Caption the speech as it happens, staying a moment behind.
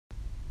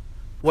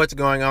What's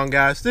going on,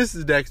 guys? This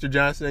is Dexter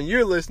Johnson, and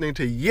you're listening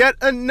to yet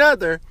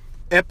another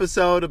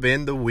episode of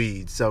In the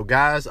Weeds. So,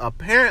 guys,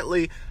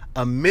 apparently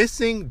a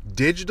missing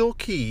digital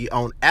key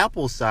on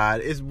Apple's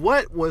side is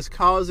what was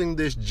causing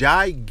this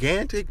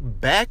gigantic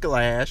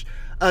backlash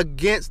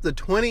against the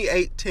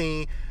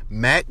 2018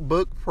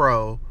 MacBook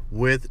Pro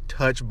with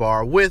Touch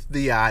Bar with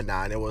the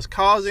i9. It was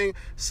causing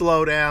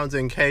slowdowns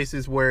in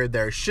cases where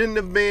there shouldn't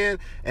have been,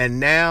 and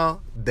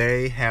now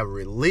they have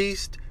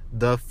released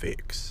the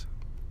fix.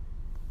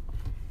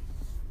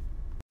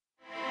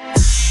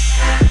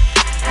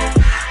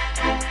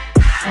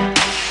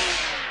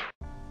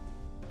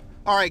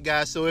 Alright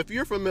guys, so if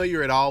you're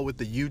familiar at all with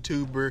the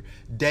YouTuber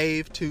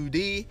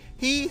Dave2D,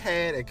 he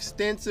had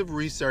extensive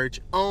research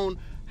on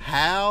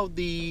how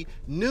the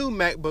new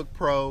MacBook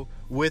Pro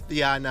with the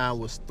i9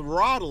 was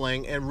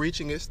throttling and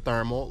reaching its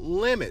thermal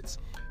limits.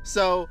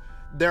 So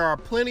there are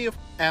plenty of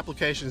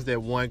applications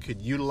that one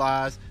could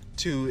utilize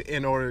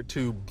in order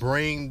to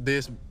bring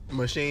this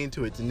machine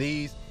to its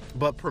knees,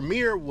 but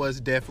Premiere was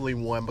definitely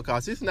one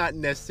because it's not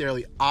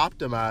necessarily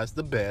optimized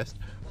the best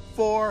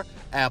for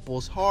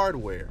Apple's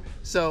hardware.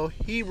 So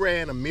he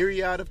ran a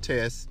myriad of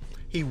tests.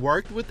 He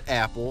worked with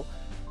Apple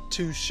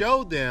to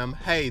show them,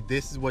 hey,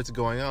 this is what's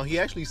going on. He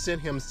actually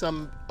sent him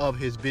some of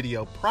his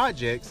video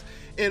projects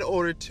in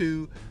order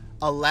to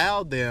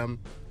allow them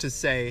to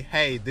say,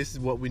 hey, this is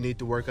what we need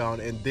to work on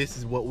and this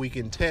is what we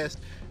can test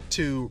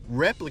to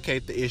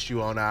replicate the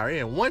issue on our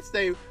end. Once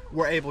they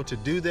were able to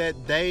do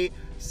that, they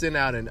sent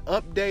out an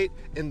update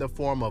in the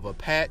form of a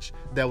patch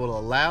that will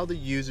allow the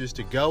users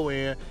to go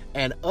in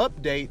and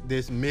update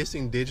this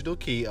missing digital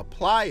key,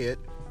 apply it,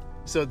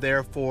 so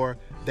therefore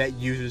that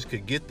users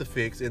could get the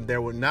fix and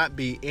there would not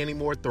be any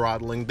more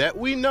throttling that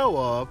we know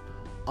of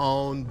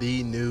on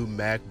the new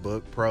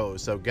MacBook Pro.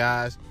 So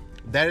guys,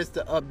 that is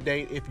the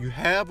update. If you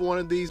have one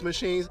of these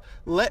machines,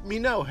 let me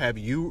know. Have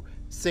you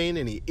seen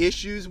any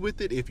issues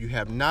with it? If you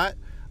have not,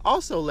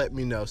 also let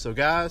me know. So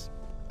guys,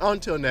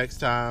 until next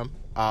time,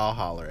 I'll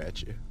holler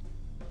at you.